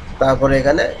 তারপরে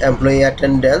এখানে employee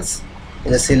attendance,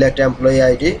 select employee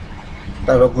ID,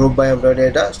 তারপর গ্রুপ বাই এমপ্লয়ি,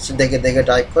 এটা দেখে দেখে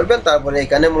টাইপ করবেন। তারপরে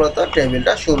এখানে মূলত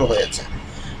টেবিলটা শুরু হয়েছে।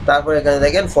 তারপর এখানে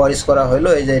দেখেন ফরিস করা হলো,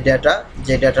 এই যে ডেটা,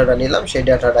 যে ডেটাটা নিলাম সেই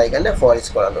ডেটাটা এখানে ফরিস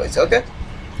করানো হয়েছে। ওকে,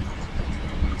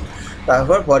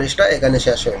 তারপর ফরিসটা এখানে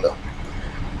শেষ হলো।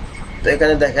 তো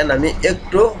এখানে দেখেন আমি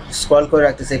একটু স্ক্রল করে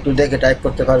রাখতেছি, একটু দেখে টাইপ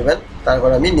করতে পারবেন। তারপর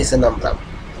আমি নিচে নামলাম।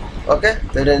 ওকে,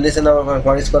 তো এটা নিচে নামার পর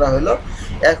ফরিস করা হলো।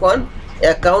 এখন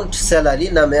অ্যাকাউন্ট স্যালারি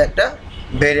নামে একটা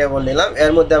ভেরিয়েবল নিলাম,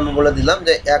 এর মধ্যে আমি বলে দিলাম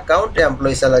যে অ্যাকাউন্ট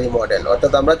এমপ্লয়ি স্যালারি মডেল,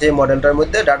 অর্থাৎ আমরা যে মডেলটার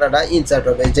মধ্যে ডাটাটা ইনসার্ট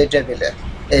হবে যে টেবিলে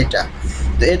এইটা।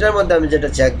 তো এটার মধ্যে আমি যেটা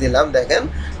চেক দিলাম, দেখেন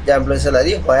যে এমপ্লয়ি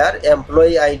স্যালারি হোয়ার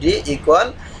এমপ্লয়ি আইডি ইকুয়াল,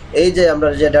 এই যে আমরা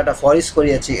যে ডাটা ফরিস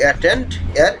করিয়েছি অ্যাটেন্ড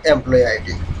এর এমপ্লয়ি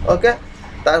আইডি। ওকে,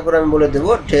 তারপর আমি বলে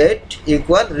দেবো ডেট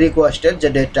ইকুয়াল রিকোয়েস্টেড, যে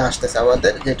ডেটটা আসতেছে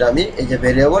আমাদের, যেটা আমি এই যে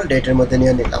ভেরিয়েবল ডেটের মধ্যে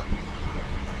নিয়ে নিলাম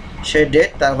সেই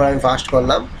ডেট। তারপর আমি ফার্স্ট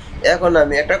করলাম। এখন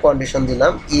আমি একটা কন্ডিশন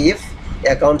দিলাম, if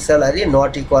account salary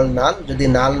not equal নাল, যদি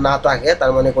নাল না থাকে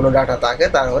তার মানে কোনো ডাটা থাকে,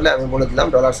 তাহলে আমি বলে দিলাম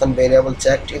 $sign variable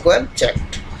checked equal checked,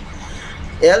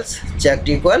 else checked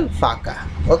equal ফাঁকা।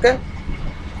 ওকে,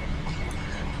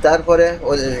 তারপরে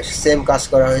ওই সেম কাজ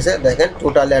করা হয়েছে। দেখেন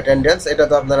টোটাল অ্যাটেন্ডেন্স, এটা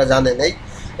তো আপনারা জানেনই,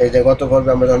 এই যে গত পর্বে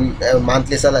আমরা যখন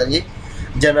মান্থলি স্যালারি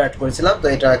জেনারেট করেছিলাম, তো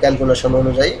এটা ক্যালকুলেশন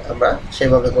অনুযায়ী আমরা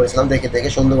সেভাবে করেছিলাম, দেখে দেখে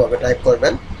সুন্দরভাবে টাইপ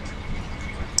করবেন।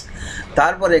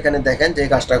 তারপরে এখানে দেখেন যে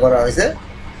কাজটা করা হয়েছে,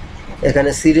 এখানে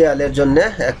সিরিয়ালের জন্য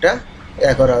একটা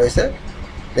করা হয়েছে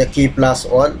যে কি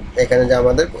 +1, এখানে যে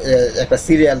আমাদের একটা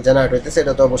সিরিয়াল জেনারেট হইতেছে,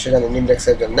 এটা তো অবশ্যই জানেন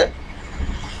ইন্ডেক্সের জন্য।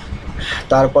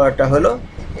 তারপর একটা হলো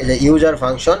এই যে ইউজার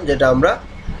ফাংশন, যেটা আমরা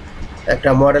একটা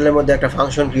মডেলের মধ্যে একটা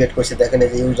ফাংশন ক্রিয়েট করছি, দেখেন এই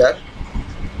যে ইউজার,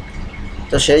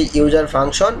 তো সেই ইউজার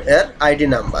ফাংশন এর আইডি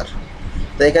নাম্বার।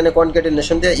 তো এখানে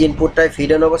কনক্যাটিনেশন দিয়ে ইনপুট টাইপ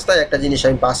হিডেন অবস্থায় একটা জিনিস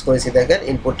আমি পাস করেছি, দেখেন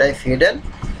input type hidden,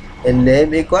 name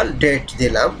equal date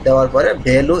দিলাম, দেওয়ার পরে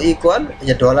ভ্যালু ইকুয়াল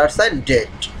যে $সাইন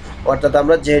ডেট, অর্থাৎ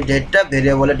আমরা যে ডেটটা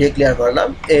ভেরিয়েবলে ডিক্লেয়ার করলাম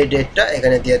এই ডেটটা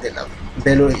এখানে দিয়ে দিলাম,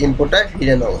 ভ্যালু ইনপুট টাইপ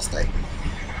হিডেন অবস্থায়।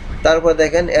 তারপর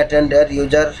দেখেন অ্যাটেন্ডার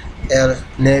ইউজার এর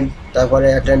নেম, তারপরে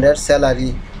অ্যাটেন্ডার স্যালারি,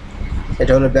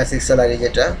 এটা হলো বেসিক স্যালারি,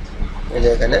 যেটা এই যে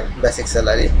এখানে বেসিক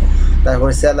স্যালারি।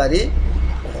 তারপরে salary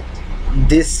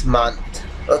this month.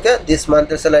 Okay, this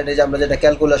মান্থের salary যে আমরা যেটা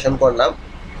ক্যালকুলেশন করলাম,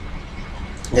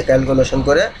 যে ক্যালকুলেশন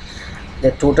করে যে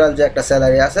টোটাল যে একটা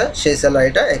স্যালারি আছে সেই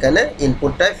স্যালারিটা এখানে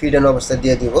ইনপুট টাইপ হিডেন অবস্থায়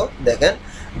দিয়ে দিব, দেখেন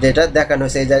যেটা দেখানো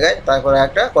হয়েছে এই জায়গায়। তারপরে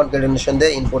একটা কনক্যাটিনেশন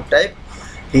দিয়ে ইনপুট টাইপ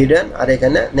হিডেন, আর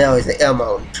এখানে নেওয়া হয়েছে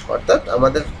অ্যামাউন্ট, অর্থাৎ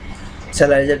আমাদের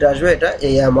স্যালারি যেটা আসবে এটা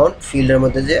এই অ্যামাউন্ট ফিল্ডের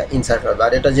মধ্যে যে ইনসার্ট হবে।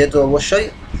 আর এটা যেহেতু অবশ্যই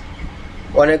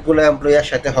অনেকগুলো এমপ্লয়ির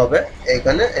সাথে হবে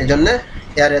এইখানে, এই জন্য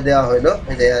এয়ারে দেওয়া হলো,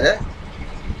 এই যে এয়ারে।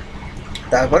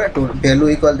 তারপরে ভ্যালু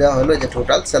ইকুয়াল দেওয়া হলো যে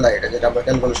টোটাল স্যালারিটা, যেটা আমরা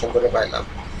ক্যালকুলেশন করে পাইলাম।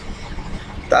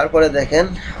 তারপরে দেখেন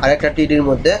আরেকটা টিডির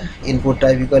মধ্যে ইনপুট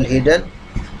টাইপ ইকুয়াল হিডেন,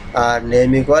 আর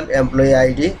নেম ইকুয়াল এমপ্লয়ি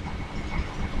আইডি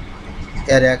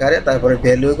এর আকারে, তারপরে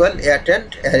ভ্যালু ইকুয়াল অ্যাটেন্ড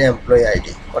এর এমপ্লয়ি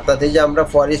আইডি, অর্থাৎ এই যে আমরা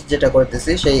ফরিস যেটা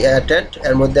করতেছি সেই অ্যাটেন্ড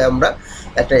এর মধ্যে আমরা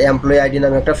একটা এমপ্লয়ি আইডি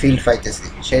নামে একটা ফিল্ড পাইতেছি,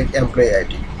 সেই এমপ্লয়ি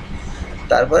আইডি।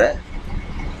 তারপরে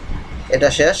এটা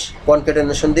শেষ,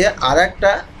 কনক্যাটিনেশন দিয়ে আর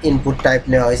একটা ইনপুট টাইপ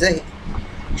নেওয়া হয়েছে,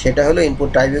 সেটা হলো input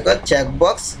type equal check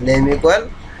box, name equal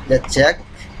যে চেক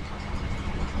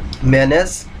ম্যানেজ,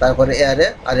 তারপরে অ্যারে,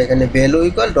 আর এখানে ভ্যালু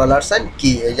ইকুয়াল $সাইন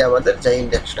কি, এই যে আমাদের যে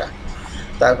ইন্ডেক্সটা।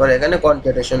 তারপরে এখানে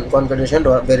কনক্যাটিনেশন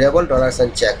ভেরিয়েবল $সাইন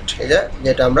চেকড, এই যে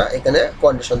যেটা আমরা এখানে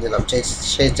কন্ডিশন দিলাম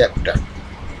সেই চেকটা।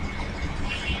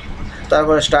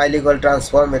 তারপরে স্টাইল ইকুয়াল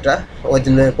ট্রান্সফর্ম, এটা ওই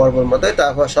দিনের পর্বের মতোই।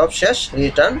 তারপর সব শেষ,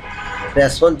 রিটার্ন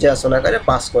রেসপন্স জেএসএন আকারে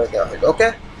পাস করে দেওয়া হলো। ওকে,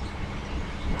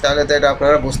 তাহলে তো এটা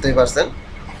আপনারা বুঝতেই পারছেন।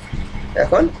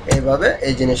 এখন এইভাবে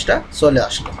এই জিনিসটা চলে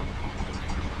আসলো।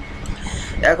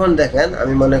 এখন দেখেন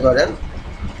আমি মনে করেন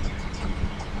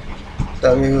তো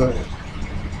আমি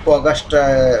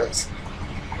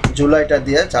জুলাইটা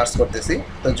দিয়ে চার্জ করতেছি,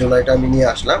 তো জুলাইটা আমি নিয়ে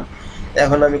আসলাম।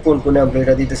 এখন আমি কোন কোন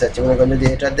এমপ্লয়িটা দিতে চাচ্ছি, মনে করেন যদি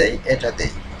এটা দেই এটা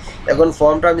দেই। এখন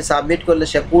ফর্মটা আমি সাবমিট করলে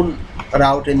সে কোন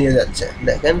রাউটে নিয়ে যাচ্ছে,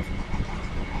 দেখেন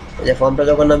এই যে ফর্মটা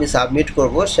যখন আমি সাবমিট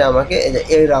করব সে আমাকে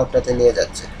এই রাউটটাতে নিয়ে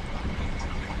যাচ্ছে,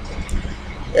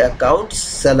 অ্যাকাউন্ট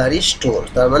স্যালারি স্টোর,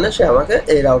 তার মানে সে আমাকে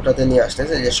এই রাউটটাতে নিয়ে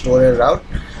আসতেছে, যে স্টোরের রাউট,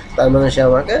 তার মানে সে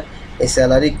আমাকে এই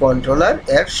স্যালারি কন্ট্রোলার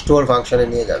এর স্টোর ফাংশনে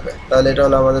নিয়ে যাবে। তাহলে এটা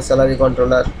হলো আমাদের স্যালারি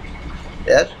কন্ট্রোলার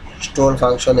এর স্টোর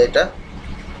ফাংশন এটা।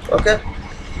 ওকে,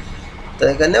 তো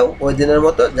এখানেও ওই দিনের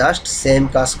মতো জাস্ট সেম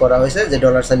কাজ করা হয়েছে, যে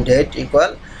 $ডেট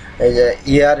ইকুয়াল এই যে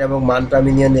ইয়ার এবং মান্থ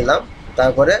আমি নিয়ে নিলাম,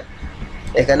 তারপরে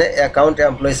এখানে অ্যাকাউন্ট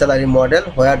এমপ্লয়ি স্যালারি মডেল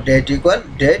হোয়ার ডেট ইকুয়াল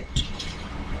ডেট,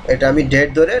 এটা আমি ডেট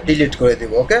ধরে ডিলিট করে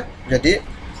দিব। ওকে, যদি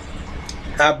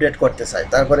আপডেট করতে চাই।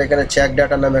 তারপরে এখানে চেক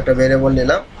ডাটা নামে একটা ভেরিয়েবল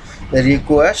নিলাম,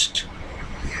 রিকোয়েস্ট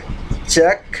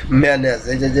চেক ম্যানেজ,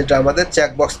 এই যে যেটা আমাদের চেক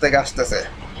বক্স থেকে আসতেছে,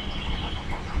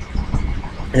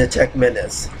 যে চেক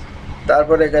ম্যানেজ।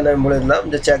 তারপরে এখানে আমি বলে দিলাম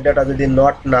যে চেক ডাটা যদি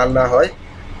নট নাল না হয়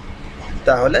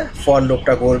তাহলে ফর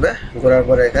লুপটা ঘুরবে, ঘোরার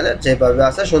পরে এখানে যেভাবে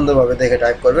আছে সুন্দরভাবে দেখে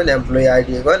টাইপ করবেন, এমপ্লয়ি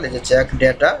আইডি ইকুয়াল এই যে চেক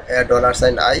ডেটা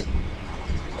 $i,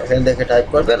 এখানে দেখে টাইপ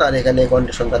করবেন আর এখানে এই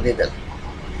কন্ডিশনটা দিবেন।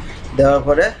 দেওয়ার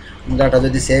পরে ডাটা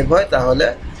যদি সেভ হয় তাহলে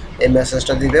এই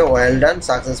মেসেজটা দিবে ওয়েল ডান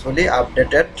সাকসেসফুলি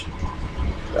আপডেটেড,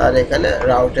 আর এখানে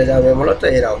রাউটে যাবে মূলত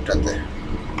এই রাউটটাতে।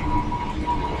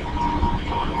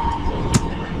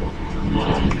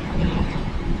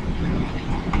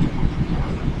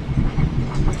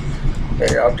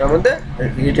 এই রাউটটার মধ্যে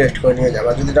রিটেস্ট করে নিয়ে যাবে,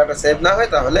 যদি ডাটা সেভ না হয়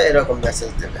তাহলে এরকম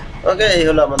মেসেজ দেবে। ওকে, এই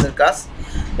হলো আমাদের কাজ।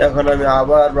 এখন আমি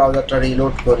আবার ব্রাউজারটা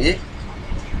রিলোড করি,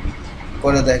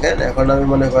 করে দেখেন এখন আমি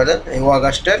মনে করেন এই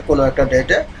অগাস্টের কোনো একটা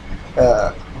ডেটে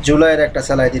জুলাইয়ের একটা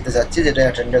স্যালারি দিতে চাচ্ছি যেটা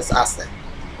অ্যাটেন্ডেন্স আছে।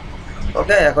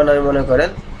 ওকে, এখন আমি মনে করেন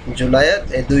জুলাইয়ের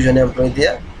এই 2 জন এমপ্লয়ি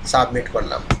দিয়ে সাবমিট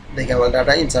করলাম, দেখি আমার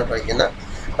ডাটা ইনসার্ট হয় কিনা।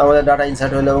 আমাদের ডাটা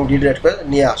ইনসার্ট হলো এবং ডিলিট করে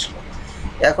নিয়ে আসলো।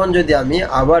 এখন যদি আমি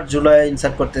আবার জুলাই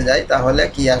ইনসার্ট করতে যাই তাহলে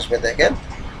কি আসবে দেখেন,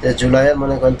 যে জুলাইয়ের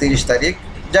মনে করেন 30 তারিখ,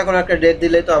 যে কোনো একটা ডেট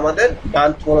দিলেই তো আমাদের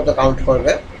মান্থ মূলত কাউন্ট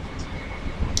করবে।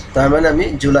 তার মানে আমি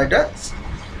জুলাইটা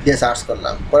দিয়ে সার্চ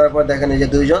করলাম, করার পর দেখেন এই যে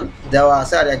 2 জন দেওয়া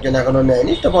আছে আর একজন এখনও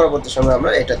নেয়নি, তো পরবর্তী সময়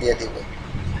আমরা এটা দিয়ে দিব।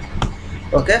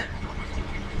 ওকে,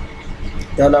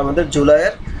 তাহলে আমাদের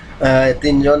জুলাইয়ের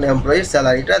 3 জন এমপ্লয়ির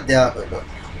স্যালারিটা দেওয়া হলো।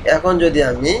 এখন যদি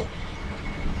আমি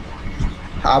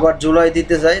আবার জুলাই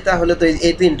দিতে চাই তাহলে তো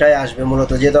এই 3টাই আসবে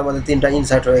মূলত, যেহেতু আমাদের 3টা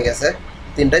ইনসার্ট হয়ে গেছে,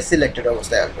 3টাই সিলেক্টেড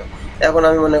অবস্থায় আসবে। এখন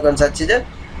আমি মনে করেন চাচ্ছি যে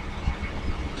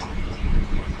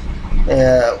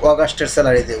অগাস্টের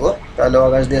স্যালারি দেবো, তাহলে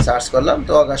অগাস্ট দিয়ে সার্চ করলাম,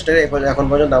 তো অগাস্টের এখন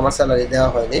পর্যন্ত আমার স্যালারি দেওয়া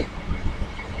হয়নি।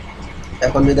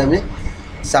 এখন যদি আমি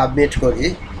সাবমিট করি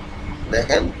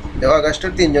দেখেন যে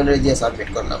অগাস্টের 3 জনের দিয়ে সাবমিট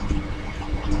করলাম,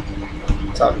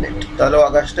 সাবমিট, তাহলে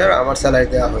অগাস্টের আমার স্যালারি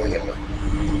দেওয়া হয়ে গেল।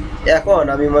 এখন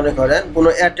আমি মনে করেন কোনো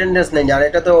অ্যাটেন্ডেন্স নেই, আর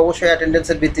এটা তো অবশ্যই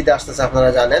অ্যাটেন্ডেন্সের ভিত্তিতে আসতেছে, আপনারা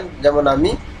জানেন। যেমন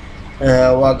আমি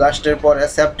অগাস্টের পরে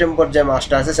সেপ্টেম্বর যে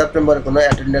মাসটা আছে, সেপ্টেম্বরে কোনো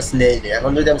অ্যাটেন্ডেন্স নেই।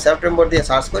 এখন যদি আমি সেপ্টেম্বর দিয়ে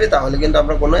সার্চ করি তাহলে কিন্তু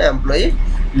আমরা কোনো এমপ্লয়ি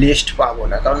লিস্ট পাবো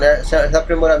না, কারণ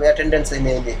সেপ্টেম্বরে আমি অ্যাটেন্ডেন্সই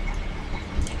নেইনি।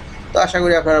 তো আশা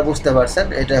করি আপনারা বুঝতে পারছেন,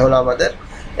 এটা হলো আমাদের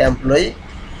এমপ্লয়ি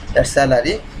এর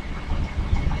স্যালারি।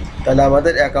 তাহলে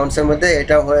আমাদের অ্যাকাউন্টসের মধ্যে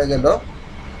এটা হয়ে গেল।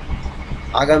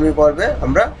 আগামী পর্বে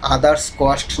আমরা আদার্স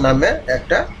কস্ট নামে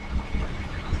একটা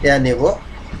নেব,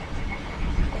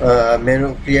 মেনু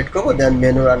ক্রিয়েট করব, দেন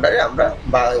মেনুর আন্ডারে আমরা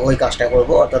বা ওই কাজটা করব,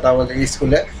 অর্থাৎ আমাদের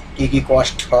স্কুলে কী কী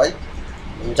কস্ট হয়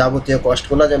যাবতীয়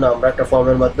কস্টগুলো যেন আমরা একটা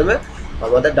ফর্মের মাধ্যমে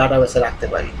আমাদের ডাটাবেসে রাখতে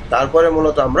পারি। তারপরে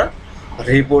মূলত আমরা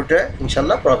রিপোর্টে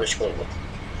ইনশাল্লাহ প্রবেশ করব।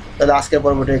 তাহলে আজকের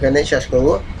পর্বটি এখানেই শেষ করব।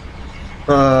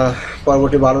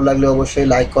 পর্বটি ভালো লাগলে অবশ্যই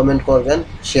লাইক কমেন্ট করবেন,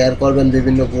 শেয়ার করবেন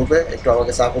বিভিন্ন গ্রুপে, একটু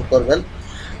আমাকে সাপোর্ট করবেন।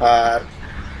 আর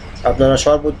আপনারা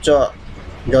সর্বোচ্চ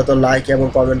যত লাইক এবং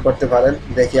কমেন্ট করতে পারেন,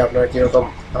 দেখি আপনারা কীরকম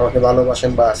আমাকে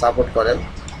ভালোবাসেন বা সাপোর্ট করেন,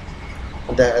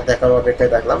 দেখার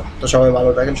অপেক্ষায় থাকলাম। তো সবাই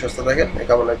ভালো থাকেন, সুস্থ থাকেন, এই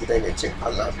কামনায় বিদায় নিচ্ছি।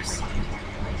 আল্লাহ হাফিজ।